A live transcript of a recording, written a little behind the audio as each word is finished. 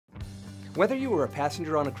Whether you are a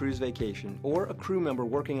passenger on a cruise vacation or a crew member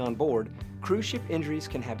working on board, cruise ship injuries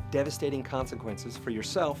can have devastating consequences for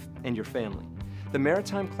yourself and your family. The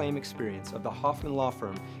maritime claim experience of the Hoffman Law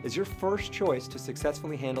Firm is your first choice to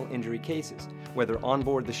successfully handle injury cases, whether on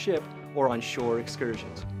board the ship or on shore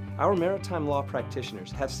excursions. Our maritime law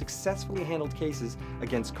practitioners have successfully handled cases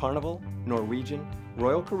against Carnival, Norwegian,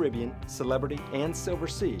 Royal Caribbean, Celebrity, and Silver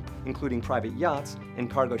Sea, including private yachts and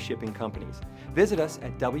cargo shipping companies. Visit us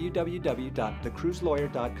at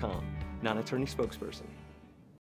www.thecruiselawyer.com. Non-attorney spokesperson.